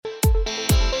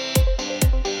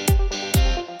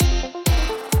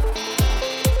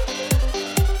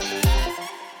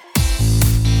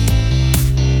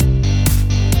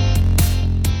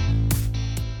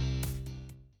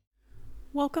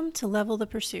Welcome to Level the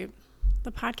Pursuit,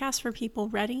 the podcast for people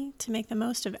ready to make the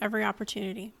most of every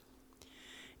opportunity.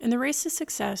 In the race to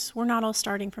success, we're not all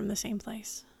starting from the same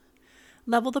place.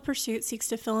 Level the Pursuit seeks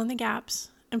to fill in the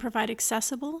gaps and provide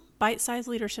accessible, bite-sized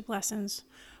leadership lessons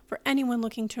for anyone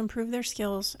looking to improve their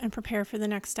skills and prepare for the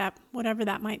next step, whatever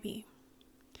that might be.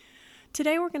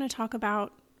 Today, we're going to talk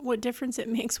about what difference it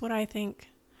makes what I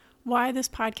think, why this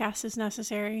podcast is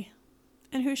necessary,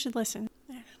 and who should listen.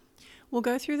 We'll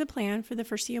go through the plan for the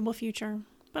foreseeable future,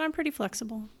 but I'm pretty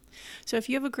flexible. So if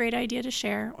you have a great idea to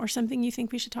share or something you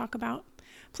think we should talk about,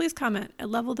 please comment at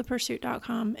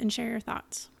levelthepursuit.com and share your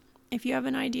thoughts. If you have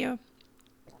an idea,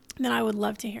 then I would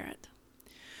love to hear it.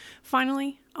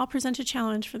 Finally, I'll present a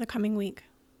challenge for the coming week.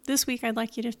 This week, I'd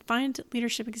like you to find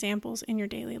leadership examples in your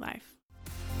daily life.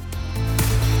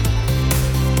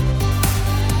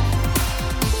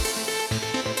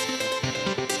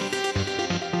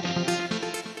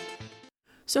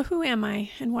 So who am I,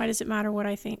 and why does it matter what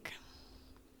I think?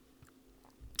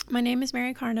 My name is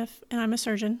Mary Carniff, and I'm a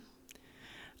surgeon.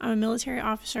 I'm a military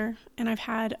officer, and I've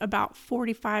had about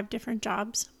 45 different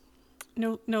jobs.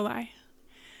 No lie.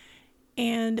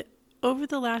 And over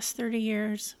the last 30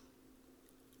 years,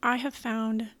 I have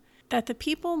found that the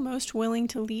people most willing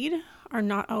to lead are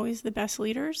not always the best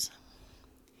leaders,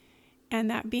 and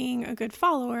that being a good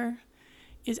follower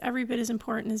is every bit as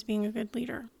important as being a good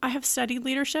leader. I have studied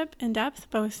leadership in depth,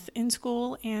 both in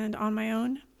school and on my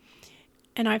own.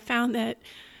 And I've found that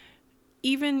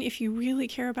even if you really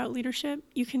care about leadership,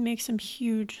 you can make some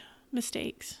huge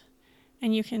mistakes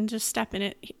and you can just step in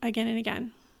it again and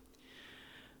again.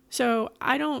 So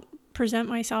I don't present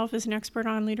myself as an expert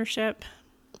on leadership,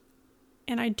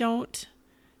 and I don't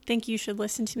think you should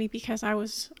listen to me because I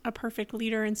was a perfect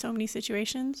leader in so many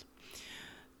situations.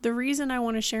 The reason I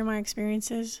want to share my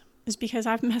experiences is because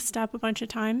I've messed up a bunch of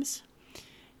times.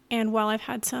 And while I've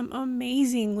had some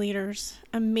amazing leaders,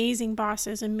 amazing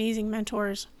bosses, amazing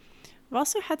mentors, I've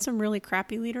also had some really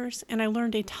crappy leaders, and I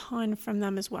learned a ton from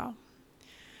them as well.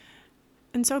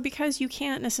 And so because you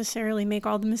can't necessarily make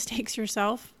all the mistakes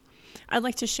yourself, I'd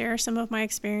like to share some of my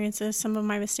experiences, some of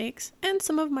my mistakes, and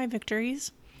some of my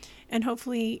victories. And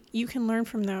hopefully you can learn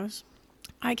from those.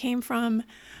 I came from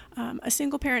a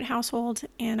single parent household,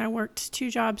 and I worked 2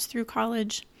 jobs through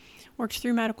college, worked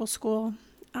through medical school,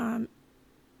 and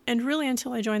really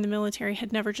until I joined the military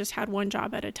had never just had one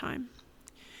job at a time.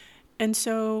 And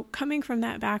so coming from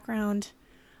that background,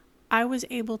 I was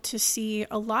able to see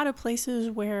a lot of places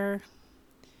where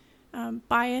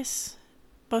bias,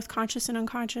 both conscious and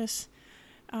unconscious,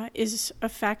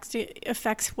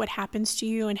 affects what happens to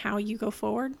you and how you go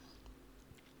forward.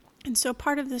 And so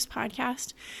part of this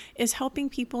podcast is helping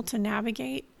people to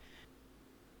navigate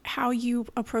how you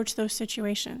approach those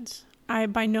situations. I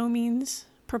by no means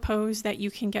propose that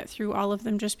you can get through all of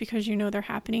them just because you know they're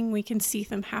happening. We can see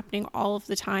them happening all of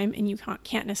the time, and you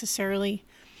can't necessarily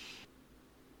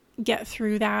get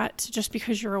through that just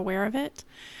because you're aware of it.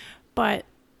 But,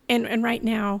 and right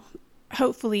now,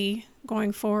 hopefully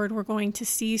going forward, we're going to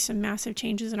see some massive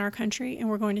changes in our country, and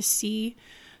we're going to see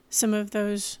some of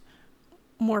those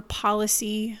more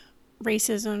policy,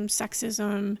 racism,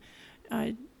 sexism,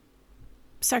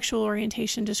 sexual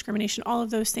orientation, discrimination, all of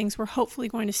those things. We're hopefully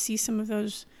going to see some of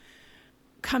those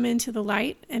come into the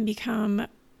light and become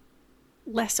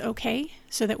less okay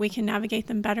so that we can navigate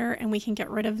them better and we can get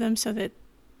rid of them so that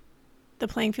the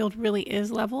playing field really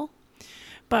is level.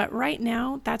 But right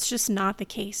now, that's just not the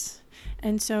case.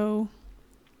 And so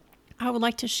I would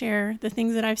like to share the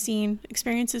things that I've seen,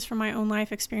 experiences from my own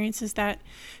life, experiences that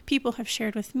people have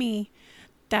shared with me,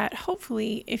 that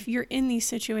hopefully if you're in these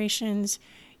situations,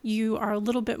 you are a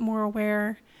little bit more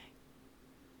aware.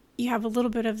 You have a little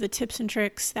bit of the tips and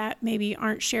tricks that maybe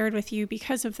aren't shared with you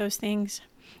because of those things,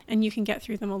 and you can get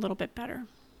through them a little bit better.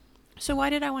 So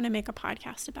why did I want to make a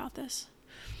podcast about this?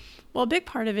 Well, a big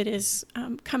part of it is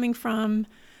coming from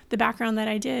the background that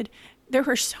I did. There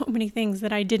were so many things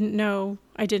that I didn't know.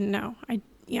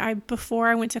 Before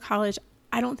I went to college,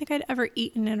 I don't think I'd ever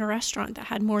eaten in a restaurant that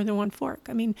had more than one fork.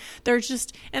 I mean,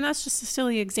 and that's just a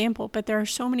silly example, but there are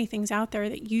so many things out there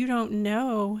that you don't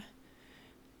know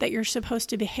that you're supposed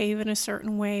to behave in a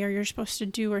certain way or you're supposed to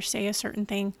do or say a certain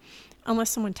thing unless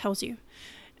someone tells you.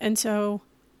 And so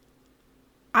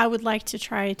I would like to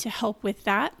try to help with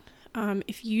that.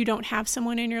 If you don't have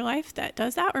someone in your life that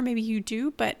does that, or maybe you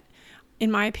do, but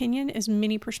in my opinion, as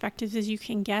many perspectives as you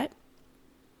can get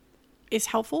is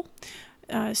helpful.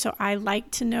 So I like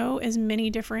to know as many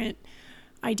different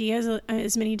ideas,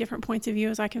 as many different points of view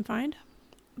as I can find.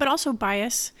 But also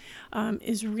bias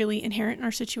is really inherent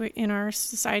in our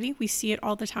society. We see it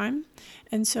all the time.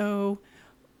 And so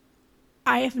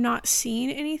I have not seen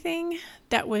anything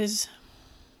that was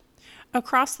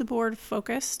across the board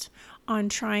focused on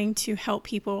trying to help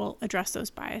people address those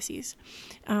biases.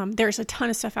 There's a ton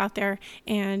of stuff out there,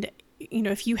 and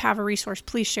if you have a resource,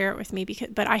 please share it with me,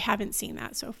 but I haven't seen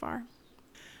that so far.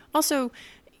 Also,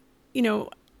 I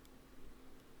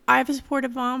have a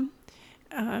supportive mom.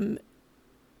 A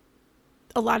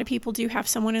lot of people do have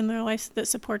someone in their life that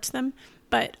supports them,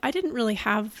 but I didn't really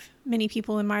have many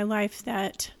people in my life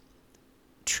that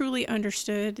truly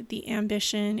understood the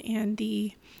ambition and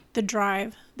the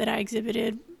drive that I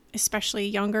exhibited, especially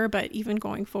younger, but even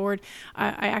going forward.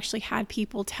 I actually had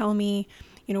people tell me,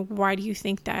 why do you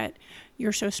think that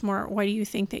you're so smart? Why do you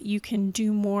think that you can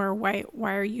do more? Why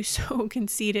are you so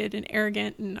conceited and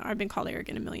arrogant? And I've been called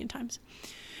arrogant a million times,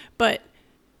 and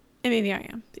maybe I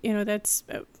am.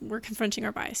 We're confronting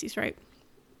our biases, right?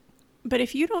 But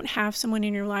if you don't have someone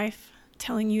in your life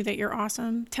telling you that you're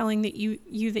awesome, telling that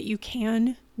you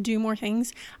can do more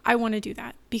things, I want to do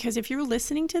that. Because if you're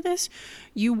listening to this,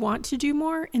 you want to do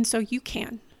more, and so you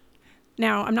can.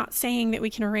 Now, I'm not saying that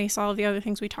we can erase all of the other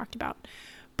things we talked about,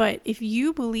 but if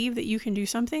you believe that you can do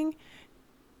something,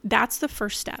 that's the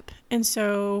first step. And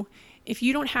so if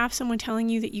you don't have someone telling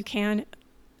you that you can,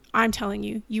 I'm telling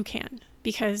you, you can.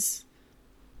 Because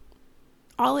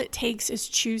all it takes is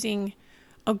choosing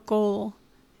a goal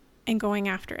and going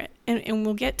after it. And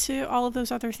we'll get to all of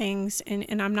those other things.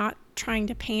 And I'm not trying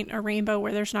to paint a rainbow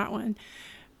where there's not one.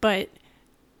 But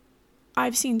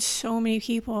I've seen so many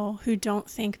people who don't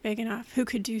think big enough, who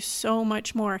could do so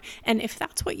much more. And if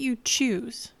that's what you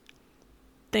choose,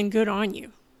 then good on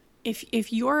you.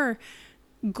 If your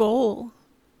goal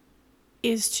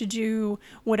is to do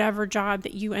whatever job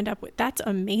that you end up with, that's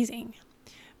amazing.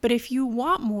 But if you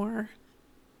want more,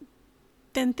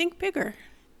 then think bigger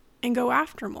and go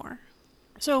after more.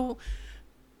 So,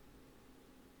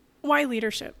 why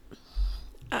leadership?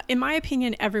 In my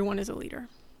opinion, everyone is a leader.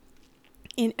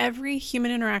 In every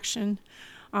human interaction,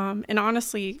 and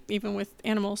honestly, even with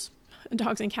animals,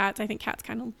 dogs and cats, I think cats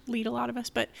kind of lead a lot of us,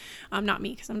 but not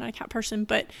me because I'm not a cat person.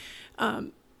 But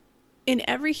in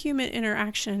every human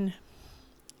interaction,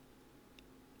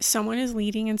 someone is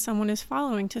leading and someone is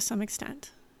following to some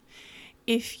extent.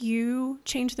 If you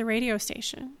change the radio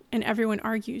station and everyone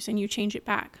argues and you change it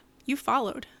back, you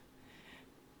followed.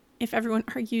 If everyone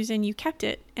argues and you kept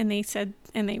it and they said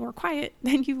and they were quiet,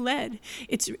 then you led.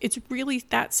 It's really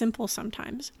that simple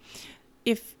sometimes.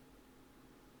 If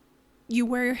you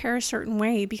wear your hair a certain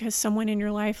way because someone in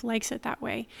your life likes it that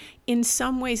way, in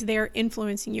some ways they're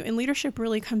influencing you. And leadership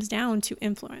really comes down to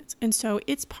influence. And so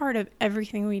it's part of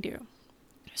everything we do.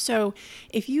 So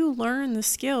if you learn the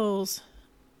skills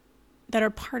that are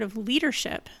part of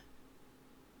leadership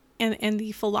and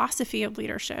the philosophy of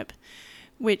leadership,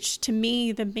 which to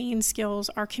me, the main skills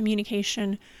are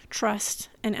communication, trust,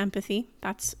 and empathy.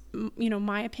 That's,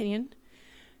 my opinion.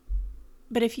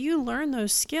 But if you learn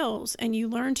those skills and you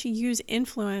learn to use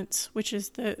influence, which is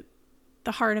the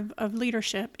heart of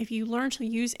leadership, if you learn to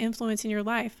use influence in your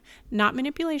life, not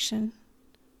manipulation,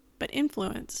 but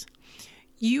influence,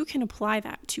 you can apply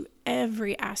that to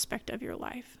every aspect of your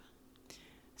life.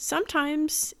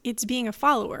 Sometimes it's being a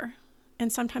follower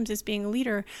and sometimes it's being a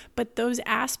leader, but those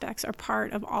aspects are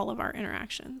part of all of our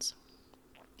interactions.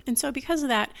 And so because of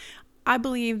that, I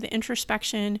believe the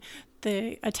introspection,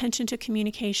 the attention to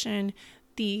communication,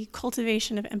 the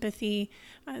cultivation of empathy,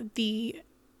 the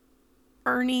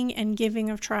earning and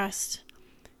giving of trust,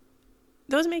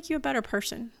 those make you a better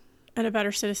person and a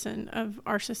better citizen of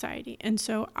our society. And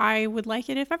so I would like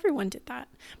it if everyone did that.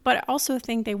 But I also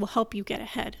think they will help you get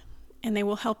ahead and they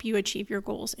will help you achieve your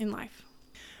goals in life.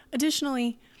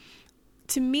 Additionally,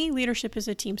 to me, leadership is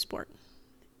a team sport.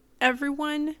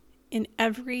 Everyone in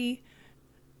every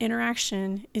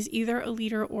interaction is either a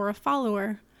leader or a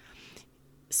follower.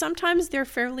 Sometimes they're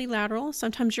fairly lateral,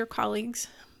 sometimes you're colleagues,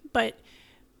 but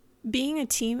being a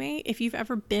teammate, if you've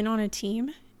ever been on a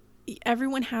team,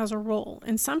 everyone has a role.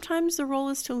 And sometimes the role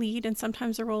is to lead, and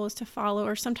sometimes the role is to follow,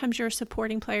 or sometimes you're a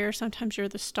supporting player, sometimes you're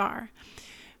the star.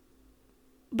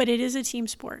 But it is a team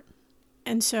sport.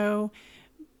 And so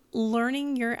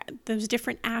learning those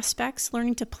different aspects,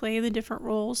 learning to play the different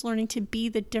roles, learning to be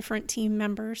the different team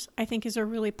members, I think is a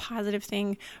really positive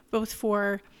thing, both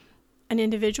for an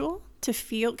individual to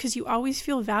feel, because you always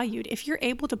feel valued. If you're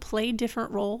able to play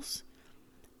different roles,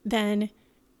 then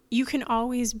you can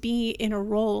always be in a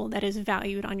role that is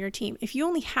valued on your team. If you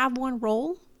only have one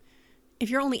role, if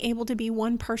you're only able to be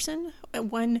one person,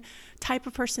 one type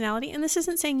of personality, and this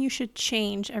isn't saying you should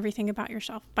change everything about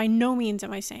yourself. By no means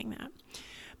am I saying that.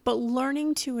 But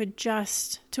learning to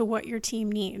adjust to what your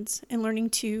team needs and learning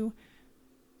to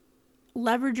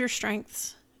leverage your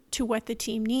strengths to what the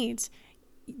team needs,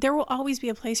 there will always be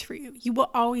a place for you. You will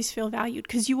always feel valued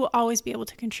because you will always be able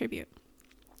to contribute.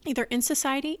 Either in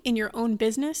society, in your own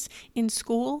business, in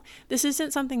school. This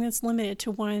isn't something that's limited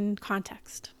to one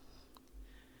context.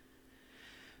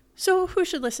 So who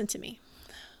should listen to me?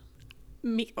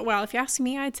 Me. Well, if you ask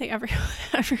me, I'd say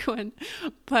everyone.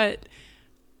 But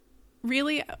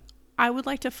really, I would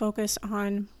like to focus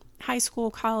on high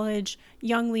school, college,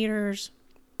 young leaders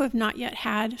who have not yet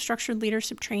had structured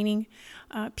leadership training,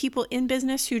 people in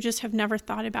business who just have never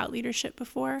thought about leadership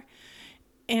before,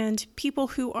 and people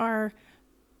who are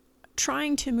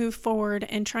trying to move forward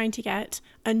and trying to get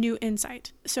a new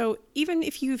insight. So even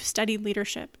if you've studied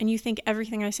leadership and you think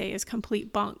everything I say is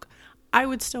complete bunk, I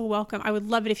would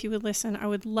love it if you would listen. I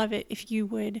would love it if you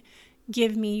would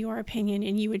give me your opinion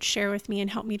and you would share with me and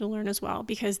help me to learn as well,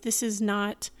 because this is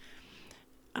not,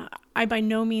 I by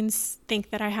no means think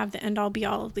that I have the end all be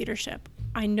all of leadership.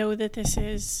 I know that this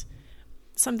is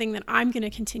something that I'm going to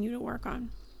continue to work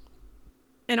on.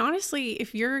 And honestly,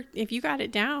 if you got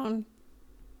it down,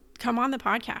 come on the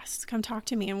podcast, come talk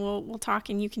to me, and we'll talk,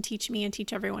 and you can teach me and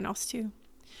teach everyone else too.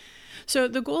 So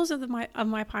the goals of my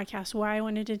podcast, why I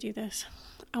wanted to do this,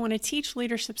 I want to teach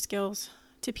leadership skills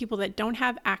to people that don't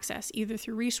have access, either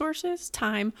through resources,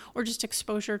 time, or just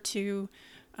exposure to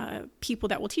people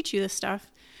that will teach you this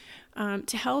stuff,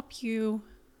 to help you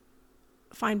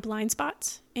find blind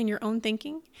spots in your own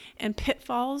thinking and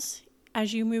pitfalls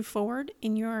as you move forward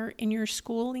in your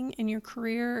schooling, in your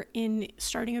career, in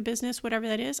starting a business, whatever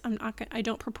that is. I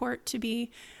don't purport to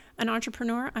be an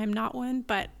entrepreneur. I'm not one,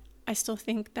 but I still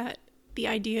think that the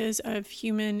ideas of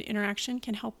human interaction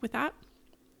can help with that.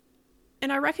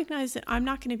 And I recognize that I'm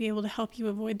not going to be able to help you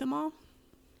avoid them all.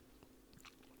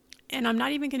 And I'm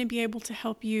not even going to be able to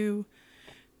help you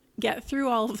get through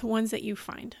all of the ones that you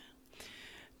find.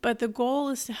 But the goal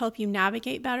is to help you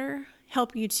navigate better,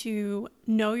 help you to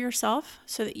know yourself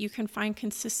so that you can find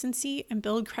consistency and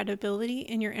build credibility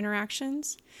in your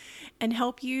interactions, and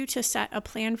help you to set a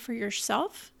plan for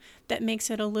yourself that makes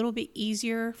it a little bit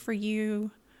easier for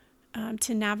you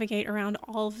to navigate around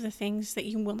all of the things that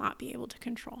you will not be able to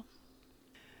control.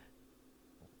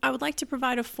 I would like to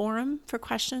provide a forum for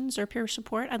questions or peer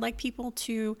support. I'd like people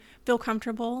to feel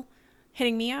comfortable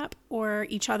hitting me up or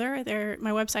each other.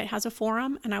 My website has a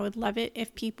forum, and I would love it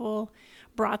if people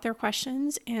brought their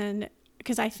questions, and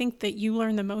because I think that you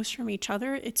learn the most from each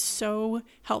other. It's so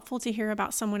helpful to hear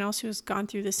about someone else who has gone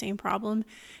through the same problem,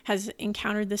 has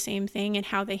encountered the same thing, and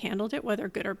how they handled it, whether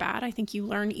good or bad. I think you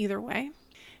learn either way.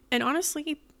 And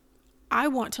honestly, I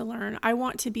want to learn. I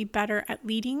want to be better at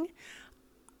leading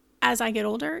as I get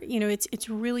older. You know, it's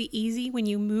really easy when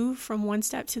you move from one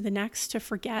step to the next to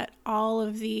forget all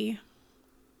of the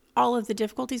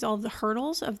difficulties, all of the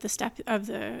hurdles of the step of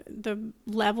the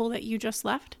level that you just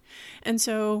left. And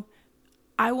so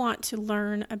I want to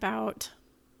learn about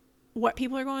what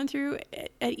people are going through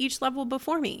at each level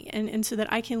before me, and so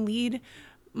that I can lead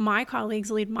my colleagues,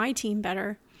 lead my team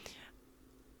better.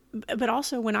 But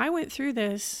also, when I went through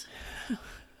this,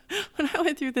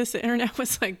 the internet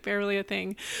was like barely a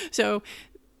thing. So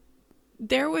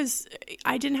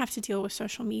I didn't have to deal with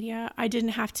social media. I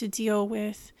didn't have to deal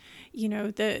with,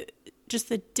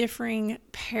 the differing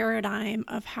paradigm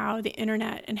of how the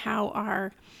internet and how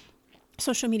our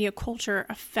social media culture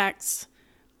affects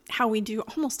how we do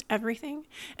almost everything.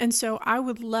 And so I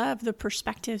would love the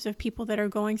perspectives of people that are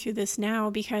going through this now,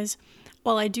 because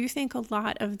while I do think a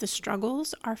lot of the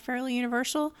struggles are fairly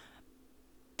universal,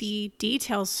 the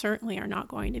details certainly are not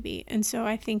going to be. And so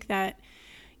I think that,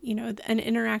 an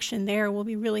interaction there will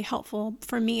be really helpful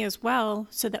for me as well,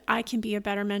 so that I can be a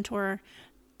better mentor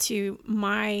to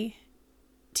my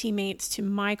teammates, to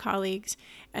my colleagues,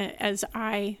 as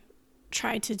I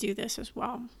try to do this as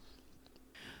well.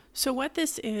 So what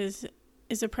this is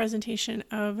a presentation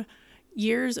of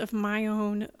years of my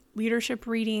own leadership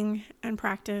reading and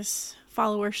practice,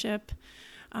 followership,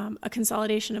 a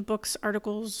consolidation of books,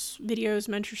 articles, videos,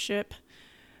 mentorship.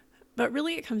 But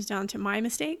really it comes down to my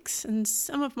mistakes and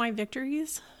some of my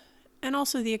victories, and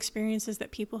also the experiences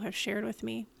that people have shared with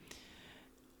me.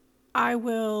 I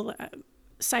will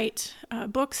cite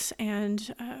books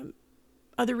and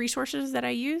other resources that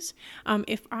I use.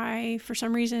 If I, for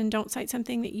some reason, don't cite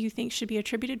something that you think should be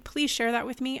attributed, please share that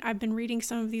with me. I've been reading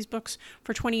some of these books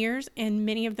for 20 years, and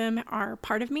many of them are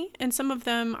part of me. And some of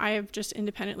them I have just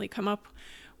independently come up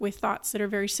with thoughts that are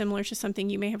very similar to something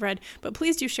you may have read. But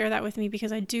please do share that with me,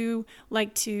 because I do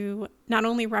like to not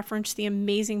only reference the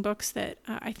amazing books that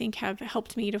I think have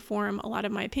helped me to form a lot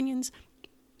of my opinions,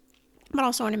 but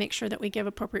also want to make sure that we give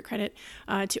appropriate credit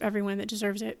to everyone that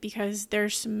deserves it, because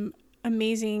there's some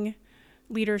amazing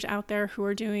leaders out there who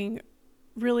are doing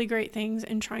really great things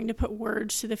in trying to put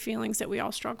words to the feelings that we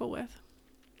all struggle with.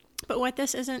 But what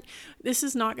this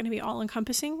is not going to be all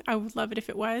encompassing. I would love it if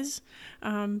it was.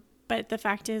 But the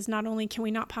fact is, not only can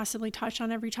we not possibly touch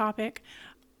on every topic,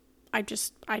 I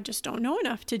just don't know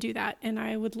enough to do that. And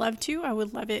I would love to. I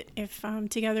would love it if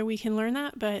together we can learn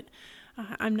that. But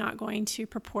I'm not going to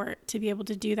purport to be able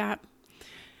to do that.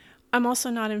 I'm also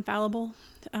not infallible.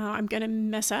 I'm going to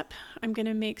mess up. I'm going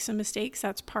to make some mistakes.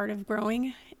 That's part of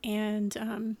growing.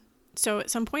 And so at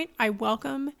some point, I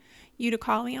welcome you to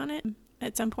call me on it.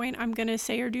 At some point, I'm going to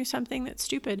say or do something that's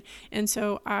stupid. And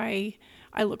so I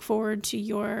look forward to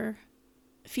your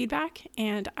feedback,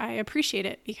 and I appreciate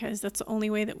it, because that's the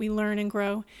only way that we learn and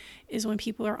grow, is when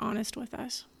people are honest with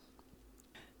us.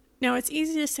 Now, it's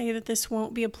easy to say that this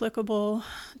won't be applicable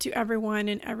to everyone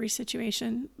in every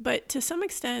situation, but to some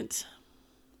extent,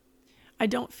 I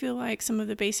don't feel like some of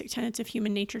the basic tenets of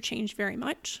human nature change very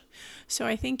much. So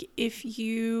I think if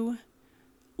you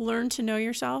learn to know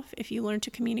yourself, if you learn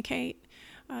to communicate,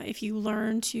 if you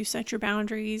learn to set your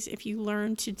boundaries, if you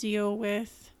learn to deal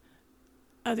with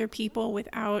other people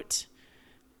without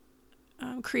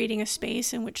creating a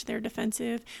space in which they're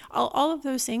defensive, all of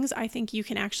those things I think you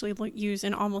can actually use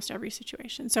in almost every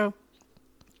situation. So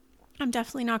I'm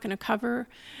definitely not going to cover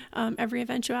every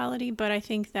eventuality, but I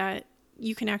think that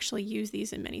you can actually use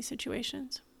these in many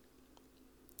situations.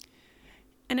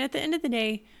 And at the end of the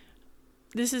day,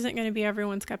 this isn't going to be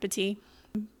everyone's cup of tea.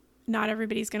 Not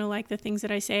everybody's going to like the things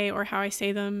that I say or how I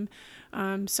say them.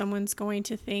 Someone's going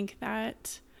to think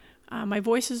that my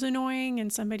voice is annoying,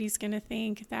 and somebody's going to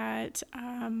think that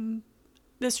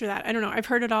this or that. I don't know. I've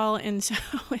heard it all, and so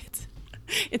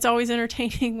it's always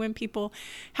entertaining when people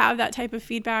have that type of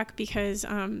feedback, because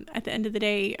at the end of the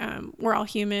day, we're all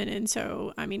human. And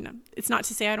so, I mean, it's not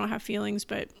to say I don't have feelings,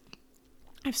 but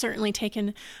I've certainly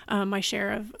taken my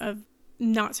share of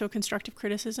not so constructive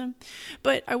criticism.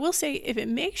 But I will say, if it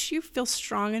makes you feel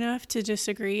strong enough to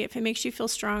disagree, if it makes you feel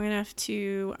strong enough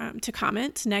to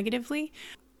comment negatively,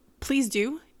 please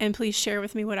do. And please share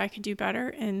with me what I could do better.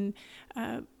 And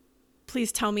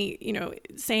please tell me,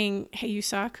 saying, hey, you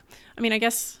suck. I mean, I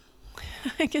guess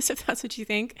if that's what you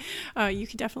think, you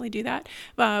could definitely do that.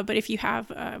 But if you have,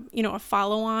 a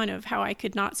follow-on of how I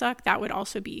could not suck, that would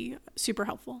also be super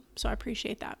helpful. So I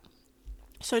appreciate that.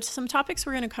 So it's some topics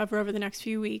we're going to cover over the next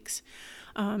few weeks,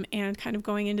 and kind of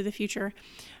going into the future,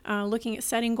 looking at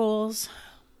setting goals,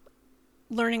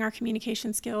 learning our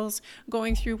communication skills,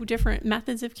 going through different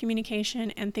methods of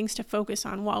communication and things to focus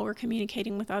on while we're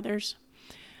communicating with others,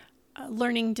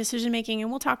 learning decision-making, and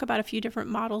we'll talk about a few different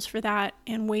models for that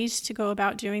and ways to go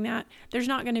about doing that. There's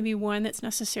not going to be one that's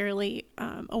necessarily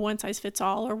a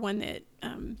one-size-fits-all, or one that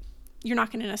you're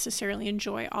not going to necessarily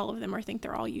enjoy all of them or think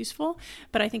they're all useful,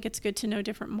 but I think it's good to know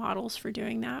different models for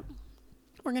doing that.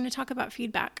 We're going to talk about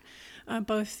feedback,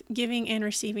 both giving and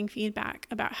receiving feedback,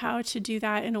 about how to do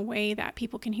that in a way that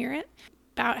people can hear it,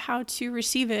 about how to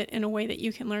receive it in a way that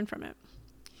you can learn from it.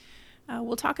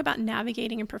 We'll talk about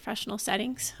navigating in professional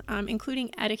settings,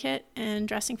 including etiquette and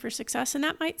dressing for success, and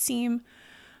that might seem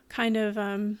kind of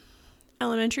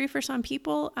elementary for some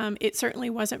people. It certainly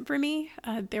wasn't for me.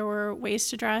 There were ways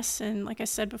to dress, and like I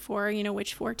said before,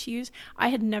 which fork to use. I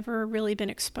had never really been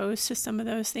exposed to some of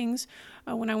those things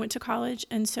when I went to college,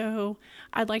 and so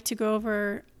I'd like to go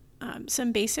over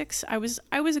some basics. I was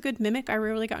a good mimic. I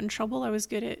rarely got in trouble. I was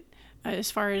good at as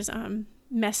far as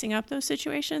messing up those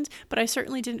situations, but I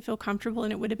certainly didn't feel comfortable,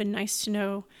 and it would have been nice to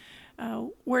know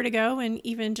where to go, and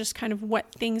even just kind of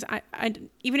what things I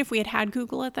even if we had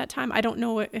Google at that time, I don't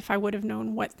know if I would have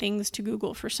known what things to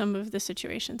Google for some of the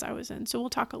situations I was in. So we'll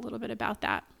talk a little bit about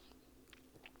that.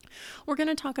 We're going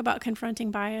to talk about confronting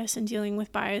bias and dealing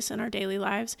with bias in our daily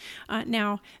lives.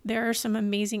 Now, there are some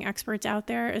amazing experts out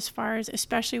there, as far as,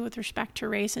 especially with respect to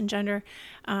race and gender,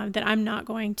 that I'm not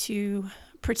going to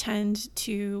pretend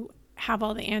to have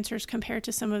all the answers compared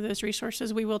to some of those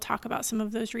resources. We will talk about some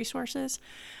of those resources.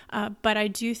 But I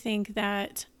do think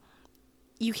that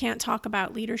you can't talk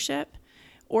about leadership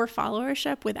or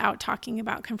followership without talking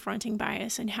about confronting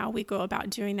bias and how we go about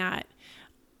doing that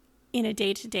in a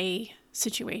day-to-day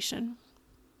situation.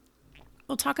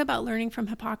 We'll talk about learning from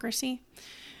hypocrisy.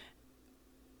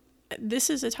 This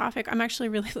is a topic I'm actually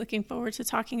really looking forward to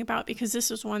talking about, because this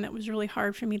is one that was really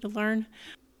hard for me to learn.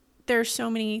 There are so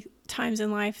many times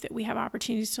in life that we have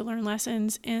opportunities to learn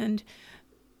lessons, and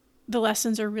the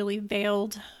lessons are really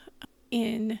veiled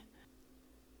in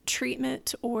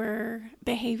treatment or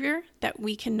behavior that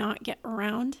we cannot get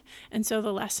around. And so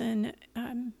the lesson,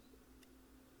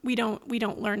 we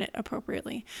don't learn it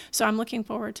appropriately. So I'm looking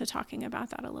forward to talking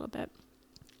about that a little bit.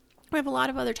 I have a lot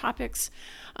of other topics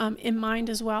in mind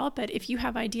as well, but if you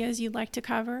have ideas you'd like to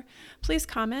cover, please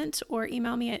comment or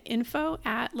email me at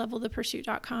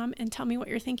info@levelthepursuit.com and tell me what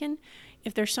you're thinking.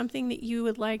 If there's something that you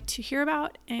would like to hear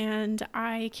about and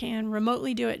I can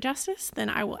remotely do it justice, then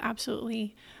I will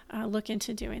absolutely look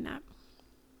into doing that.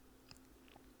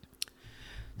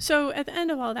 So at the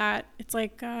end of all that, it's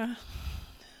like,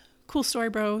 cool story,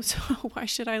 bro. So why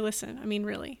should I listen? I mean,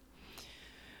 really.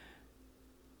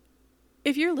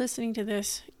 If you're listening to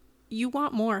this, you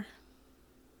want more.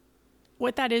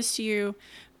 What that is to you,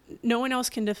 no one else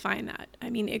can define that.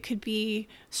 I mean, it could be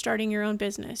starting your own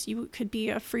business. You could be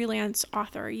a freelance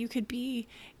author. You could be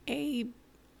a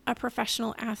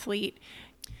professional athlete.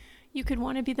 You could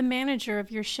want to be the manager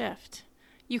of your shift.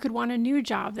 You could want a new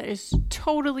job that is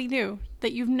totally new,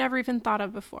 that you've never even thought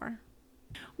of before.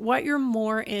 What your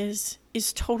more is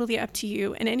totally up to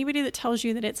you. And anybody that tells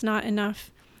you that it's not enough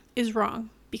is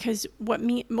wrong. Because what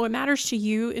matters to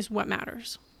you is what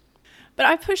matters. But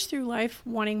I pushed through life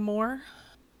wanting more.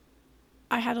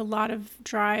 I had a lot of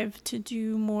drive to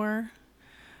do more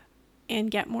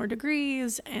and get more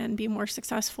degrees and be more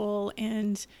successful.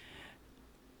 And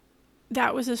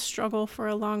that was a struggle for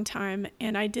a long time.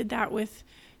 And I did that with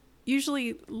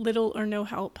usually little or no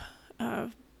help.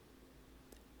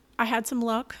 I had some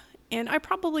luck, and I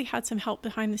probably had some help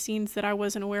behind the scenes that I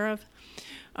wasn't aware of.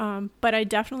 But I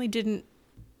definitely didn't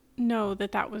know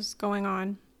that was going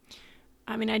on.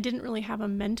 I mean, I didn't really have a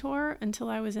mentor until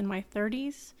I was in my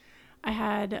 30s. I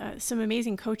had some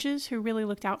amazing coaches who really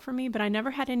looked out for me, but I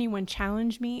never had anyone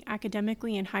challenge me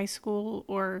academically in high school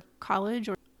or college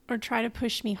or try to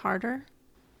push me harder.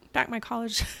 In fact, my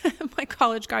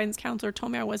college guidance counselor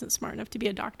told me I wasn't smart enough to be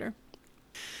a doctor.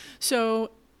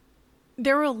 So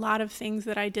there were a lot of things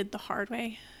that I did the hard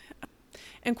way.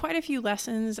 And quite a few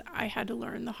lessons I had to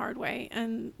learn the hard way.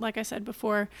 And like I said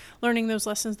before, learning those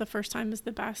lessons the first time is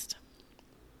the best.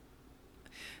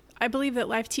 I believe that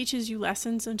life teaches you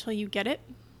lessons until you get it.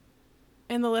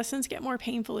 And the lessons get more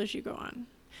painful as you go on.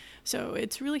 So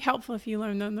it's really helpful if you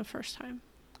learn them the first time.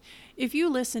 If you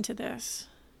listen to this,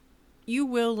 you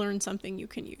will learn something you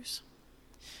can use.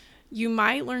 You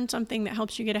might learn something that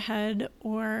helps you get ahead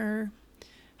or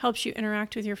helps you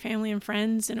interact with your family and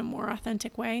friends in a more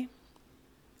authentic way.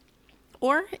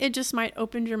 Or it just might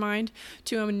open your mind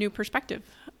to a new perspective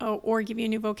or give you a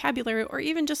new vocabulary or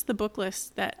even just the book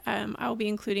list that I'll be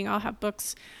including. I'll have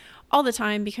books all the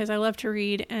time because I love to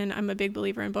read and I'm a big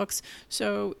believer in books.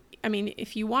 So, I mean,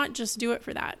 if you want, just do it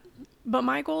for that. But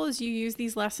my goal is you use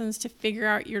these lessons to figure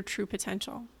out your true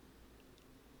potential.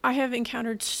 I have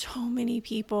encountered so many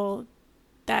people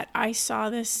that I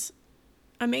saw this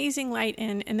amazing light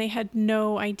in and they had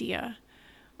no idea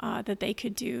that they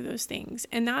could do those things.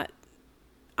 And that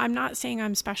I'm not saying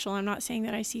I'm special. I'm not saying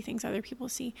that I see things other people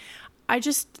see. I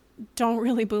just don't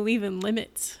really believe in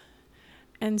limits.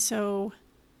 And so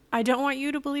I don't want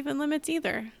you to believe in limits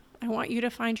either. I want you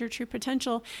to find your true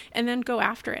potential and then go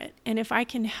after it. And if I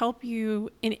can help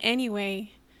you in any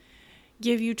way,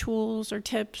 give you tools or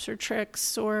tips or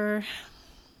tricks or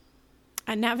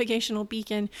a navigational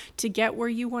beacon to get where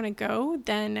you want to go,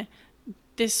 then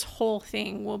this whole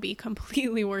thing will be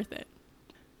completely worth it.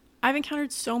 I've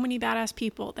encountered so many badass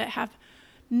people that have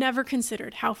never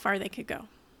considered how far they could go.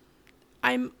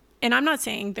 I'm not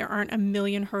saying there aren't a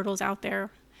million hurdles out there,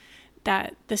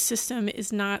 that the system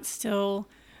is not still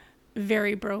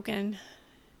very broken,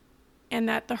 and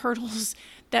that the hurdles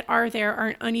that are there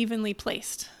aren't unevenly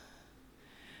placed.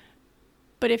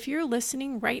 But if you're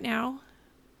listening right now,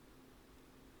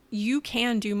 you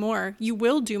can do more. You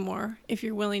will do more if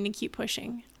you're willing to keep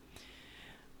pushing.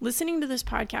 Listening to this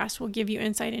podcast will give you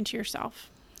insight into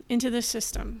yourself, into the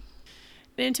system,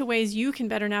 and into ways you can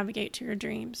better navigate to your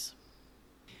dreams.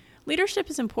 Leadership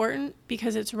is important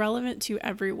because it's relevant to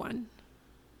everyone.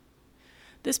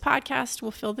 This podcast will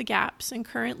fill the gaps in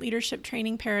current leadership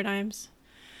training paradigms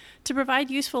to provide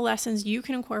useful lessons you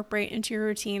can incorporate into your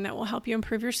routine that will help you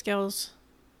improve your skills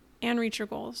and reach your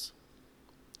goals.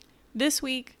 This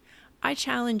week, I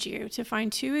challenge you to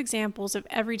find 2 examples of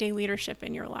everyday leadership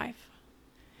in your life.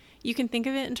 You can think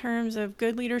of it in terms of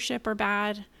good leadership or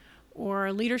bad,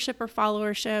 or leadership or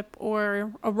followership,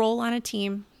 or a role on a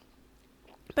team.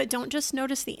 But don't just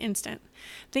notice the instant.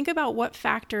 Think about what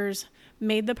factors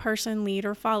made the person lead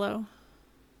or follow.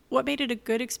 What made it a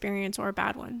good experience or a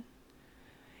bad one?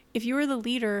 If you were the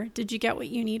leader, did you get what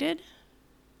you needed?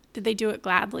 Did they do it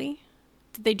gladly?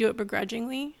 Did they do it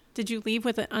begrudgingly? Did you leave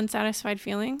with an unsatisfied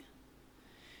feeling?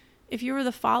 If you were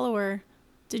the follower,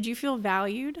 did you feel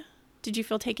valued? Did you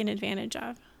feel taken advantage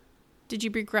of? Did you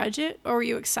begrudge it, or were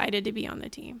you excited to be on the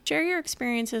team? Share your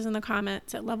experiences in the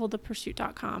comments at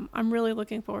levelthepursuit.com. I'm really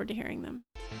looking forward to hearing them.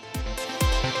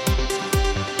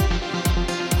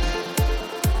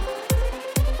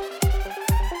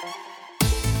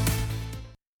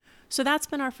 So that's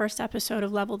been our first episode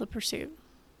of Level the Pursuit.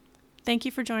 Thank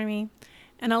you for joining me,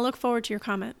 and I'll look forward to your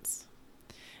comments.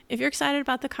 If you're excited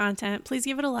about the content, please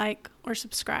give it a like or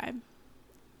subscribe.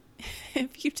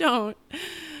 If you don't,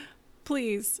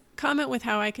 please comment with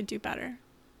how I could do better.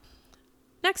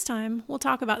 Next time, we'll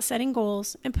talk about setting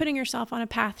goals and putting yourself on a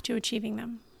path to achieving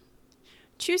them.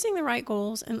 Choosing the right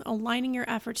goals and aligning your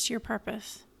efforts to your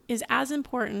purpose is as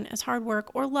important as hard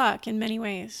work or luck in many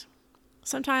ways.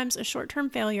 Sometimes a short-term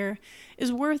failure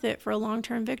is worth it for a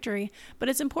long-term victory, but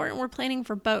it's important we're planning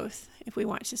for both if we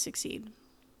want to succeed.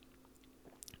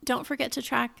 Don't forget to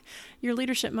track your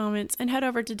leadership moments and head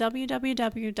over to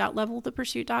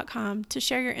www.levelthepursuit.com to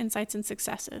share your insights and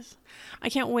successes. I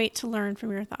can't wait to learn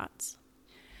from your thoughts.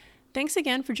 Thanks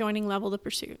again for joining Level the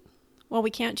Pursuit. While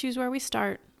we can't choose where we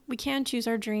start, we can choose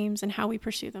our dreams and how we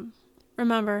pursue them.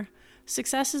 Remember,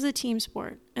 success is a team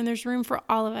sport, and there's room for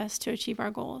all of us to achieve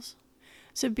our goals.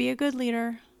 So be a good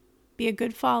leader, be a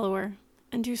good follower,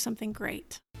 and do something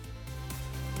great.